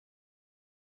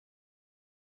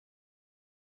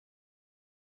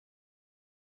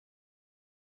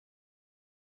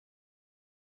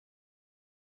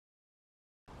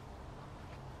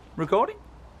Recording?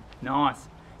 Nice.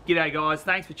 G'day guys,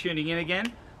 thanks for tuning in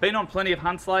again. Been on plenty of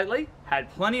hunts lately,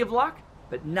 had plenty of luck,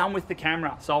 but none with the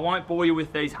camera, so I won't bore you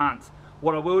with these hunts.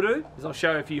 What I will do is I'll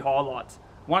show you a few highlights.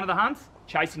 One of the hunts,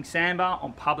 chasing sambar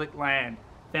on public land.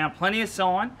 Found plenty of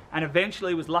sign and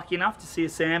eventually was lucky enough to see a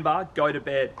sambar go to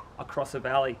bed across a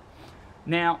valley.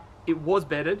 Now, it was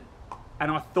bedded and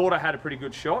I thought I had a pretty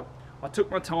good shot. I took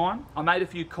my time, I made a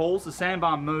few calls, the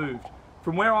sambar moved.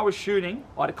 From where I was shooting,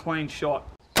 I had a clean shot.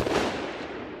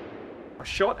 I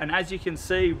shot, and as you can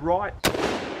see right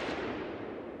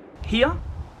here,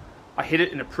 I hit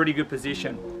it in a pretty good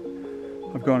position.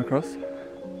 I've gone across,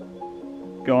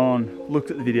 looked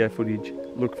at the video footage,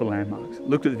 looked for landmarks,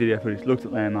 looked at the video footage, looked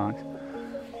at landmarks.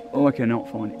 I cannot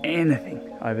find anything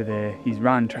over there. He's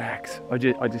run tracks. I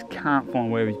just can't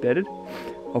find where he's bedded.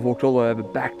 I've walked all the way over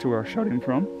back to where I shot him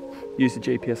from, used the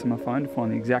GPS on my phone to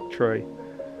find the exact tree.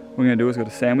 What I'm going to do is I've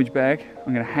got a sandwich bag.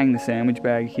 I'm going to hang the sandwich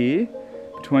bag here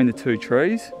between the two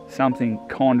trees, something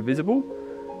kind of visible,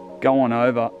 go on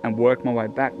over and work my way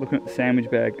back looking at the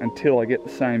sandwich bag until I get the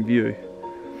same view.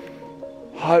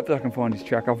 Hopefully I can find his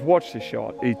track. I've watched the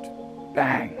shot. It's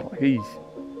bang, like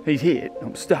he's hit.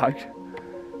 I'm stoked,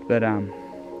 but I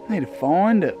need to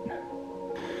find it.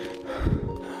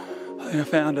 I think I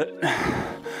found it.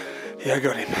 Yeah, I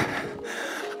got him.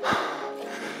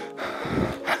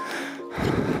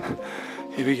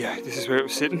 Here we go. This is where it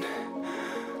was sitting.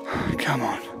 Come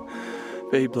on,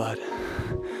 be blood,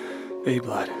 be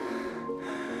blood.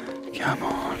 Come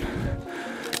on.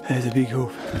 There's a big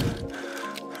hoof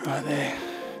right there.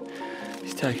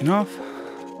 He's taken off.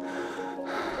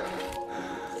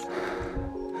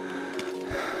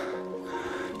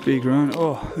 Big run.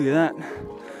 Oh, look at that.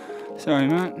 Sorry,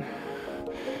 mate.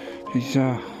 He's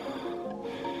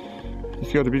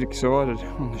got a bit excited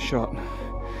on the shot.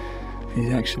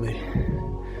 He's actually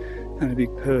done a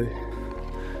big poo.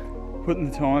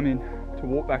 Putting the time in to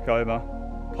walk back over,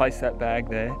 place that bag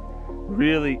there,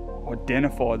 really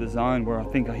identify the zone where I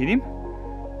think I hit him,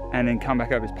 and then come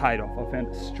back over has paid off. I found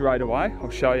it straight away.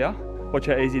 I'll show you. Watch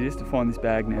how easy it is to find this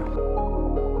bag now.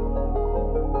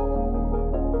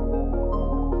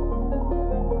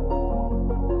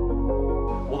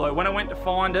 Although when I went to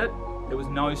find it, there was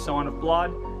no sign of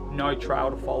blood, no trail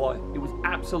to follow. It was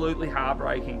absolutely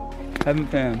heartbreaking. Haven't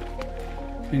found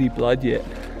any blood yet,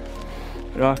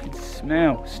 but I can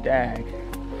smell stag.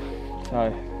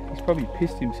 So he's probably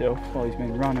pissed himself while he's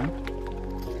been running.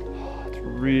 Oh, it's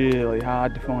really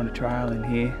hard to find a trail in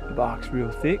here. The bark's real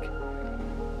thick.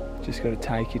 Just got to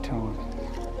take your time.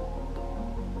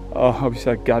 Oh, I'll be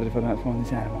so gutted if I don't find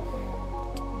this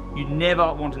animal. You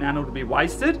never want an animal to be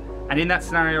wasted. And in that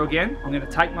scenario again, I'm going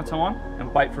to take my time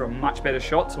and wait for a much better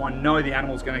shot so I know the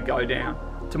animal's going to go down.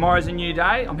 Tomorrow's a new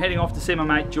day. I'm heading off to see my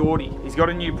mate Geordie. He's got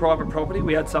a new private property.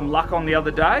 We had some luck on the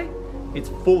other day. It's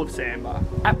full of sambar,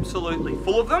 absolutely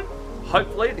full of them.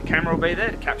 Hopefully the camera will be there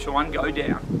to capture one go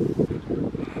down.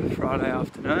 Friday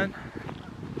afternoon.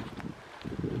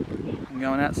 I'm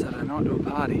going out Saturday night to a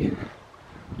party.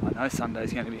 I know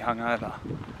Sunday's going to be hungover.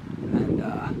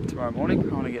 And tomorrow morning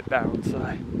I want to get barreled,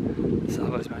 so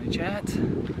Savo's made a chance.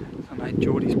 I made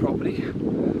Geordie's property.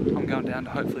 I'm going down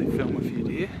to hopefully film a few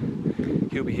deer.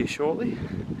 He'll be here shortly.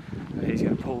 And he's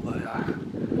going to pull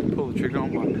the trigger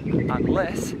on one,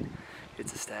 unless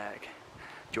it's a stag.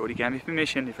 Geordie gave me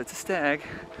permission. If it's a stag,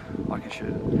 I can shoot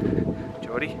it.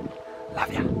 Geordie,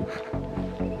 love ya.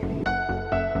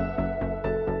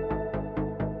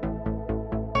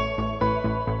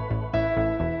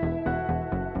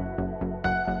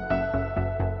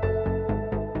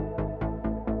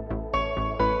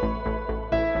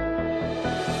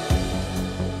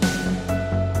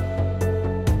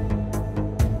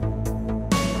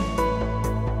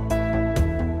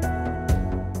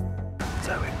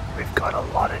 We've got a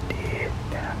lot of deer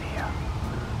down here.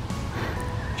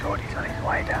 Geordie's on his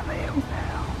way down the hill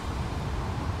now.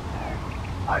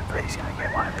 Hopefully he's going to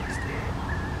get one of these deer.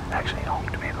 They've actually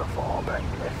honked me before, but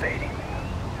they're feeding now.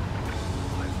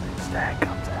 Hopefully the stag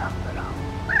comes out, but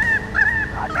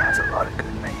right now there's a lot of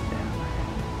good meat down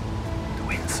there. The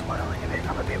wind's swirling a bit,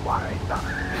 I'm a bit worried, but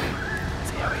let's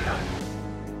see how we go.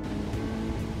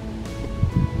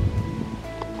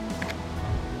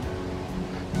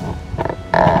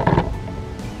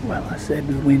 Well, I said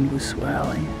the wind was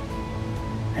swirling,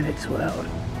 and it swirled.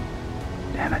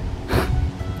 Damn it.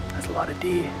 There's a lot of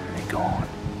deer, and they're gone.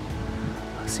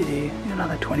 I'll sit here, get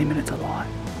another 20 minutes of light.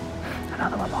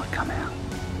 Another one might come out.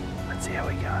 Let's see how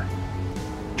we go.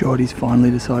 Geordie's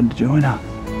finally decided to join us.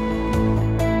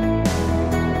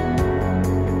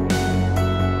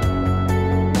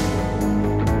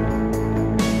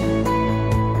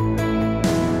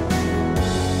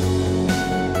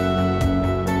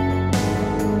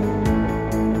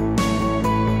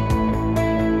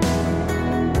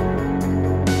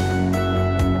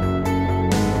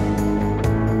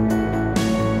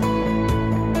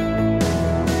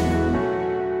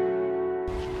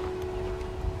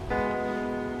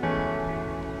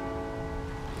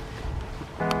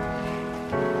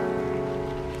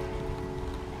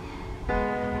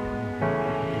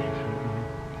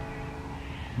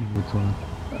 one.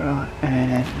 Alright,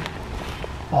 and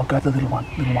I'll go the little one.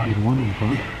 Little one. Little one in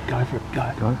front. Yeah, go for it.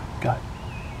 Go. Go. Go.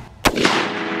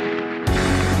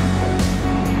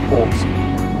 Awesome.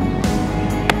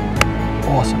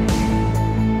 Awesome.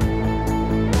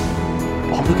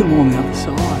 Oh, look at them on the other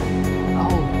side.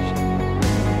 Oh, shit.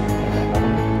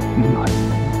 Nice.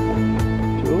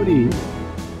 Geordie.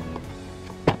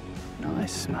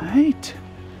 Nice, mate.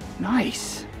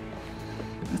 Nice.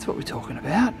 That's what we're talking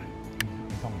about.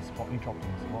 He's on the spot. You dropped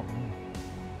on the spot.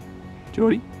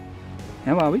 Geordie,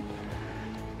 how are we?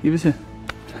 Give us a...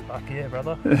 Fuck yeah,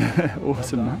 brother.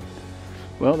 Awesome, mate.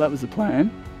 Well, that was the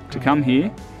plan, to come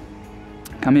here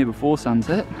before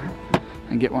sunset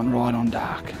and get one right on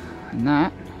dark. And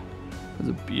that was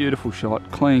a beautiful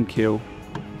shot, clean kill.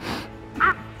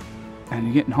 And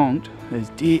you're getting honked. There's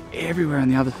deer everywhere on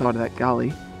the other side of that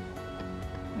gully.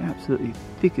 Absolutely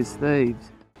thick as thieves.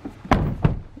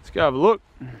 Let's go have a look.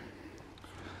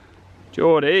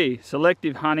 Geordie,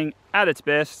 selective hunting at its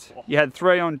best. You had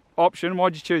 3 on option.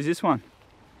 Why'd you choose this one?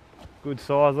 Good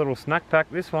size little snack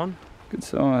pack, this one. Good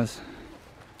size.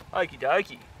 Okie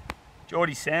dokie.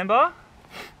 Geordie Sambar.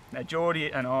 Now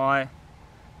Geordie and I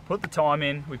put the time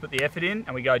in, we put the effort in,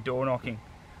 and we go door knocking.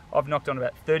 I've knocked on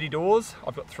about 30 doors.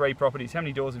 I've got 3 properties. How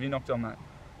many doors have you knocked on, mate?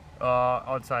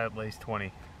 I'd say at least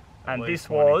 20. And this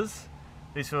was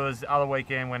the other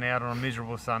weekend, went out on a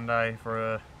miserable Sunday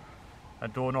for a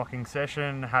door knocking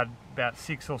session, had about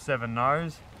 6 or 7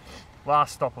 no's.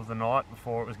 Last stop of the night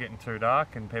before it was getting too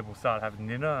dark and people started having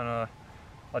dinner, and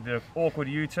I did an awkward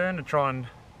U-turn to try and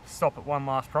stop at one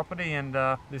last property, and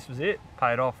this was it.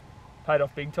 paid off. Paid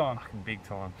off big time. Fucking big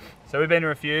time. So we've been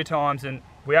here a few times and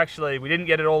we didn't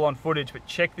get it all on footage, but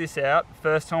check this out. The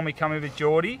first time we come in with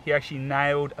Geordie, he actually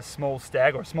nailed a small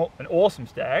stag, or an awesome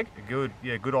stag. Good,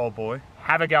 yeah, good old boy.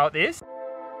 Have a go at this.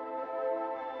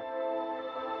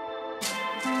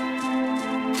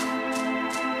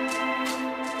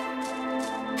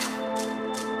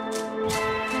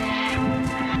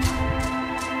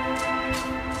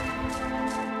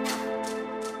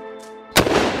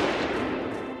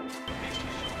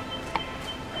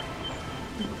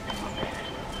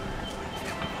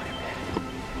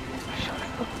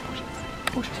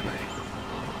 Bushes moving.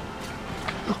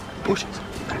 Look, bushes.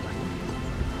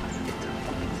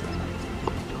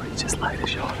 He just laid a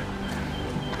shot.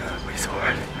 We saw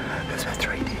it. There's about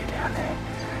 3 deer down there.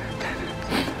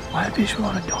 I had visual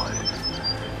on a doe.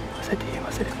 I said to him,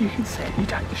 if you can see it, you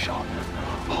take the shot.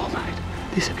 Oh mate,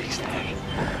 this is a big stag.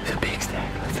 It's a big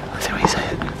stag. Let's see what you see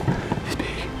it. It's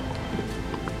big.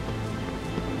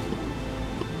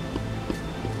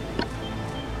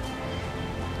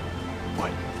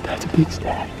 What? That's a big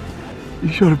stag. You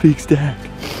shot a big stag.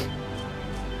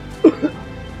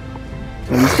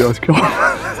 And this guy's gone.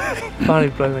 Finally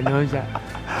blow my nose out.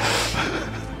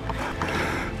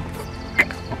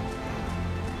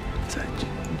 So,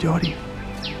 Geordie,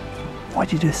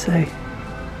 what'd you just see? I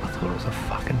thought it was a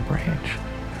fucking branch.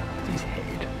 With his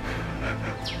head.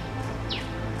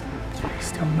 He's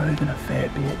still moving a fair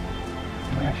bit.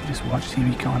 We actually just watched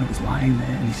him. He kind of was laying there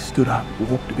and he stood up,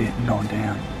 walked a bit and gone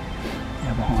down.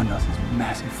 Now behind us is a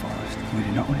massive forest. We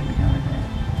do not want him to go in there.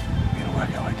 We're going to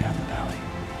work our way down the valley.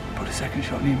 Put a second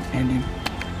shot in him, end him.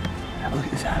 Have a look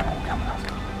at this animal coming up.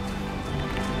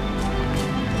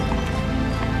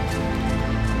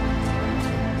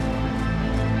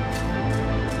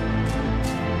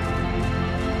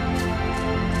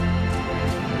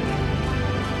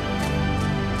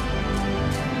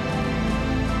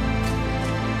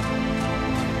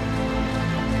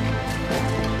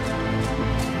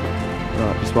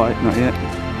 Right, just wait, not yet.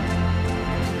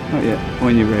 Not yet.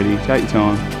 When you're ready, take your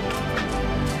time.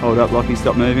 Hold up, Lockie,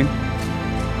 stop moving.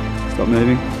 Stop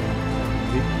moving.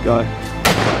 Go.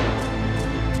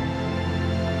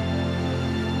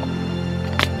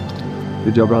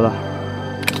 Good job, brother.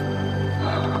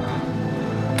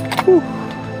 Whew.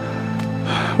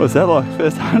 What's that like,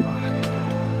 first hunt?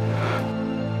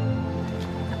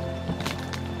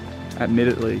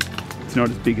 Admittedly, it's not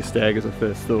as big a stag as I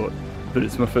first thought, but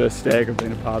it's my first stag I've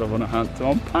been a part of on a hunt, so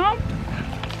I'm pumped.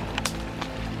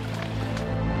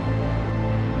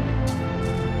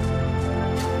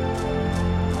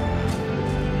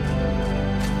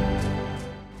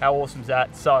 How awesome is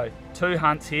that? So, 2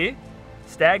 hunts here,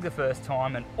 stag the first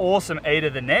time, and awesome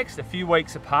eater the next, a few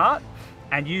weeks apart,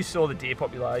 and you saw the deer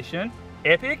population.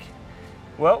 Epic.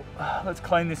 Well, let's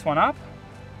clean this one up,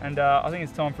 and I think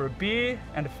it's time for a beer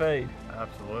and a feed.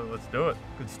 Absolutely, let's do it.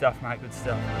 Good stuff, mate, good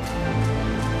stuff.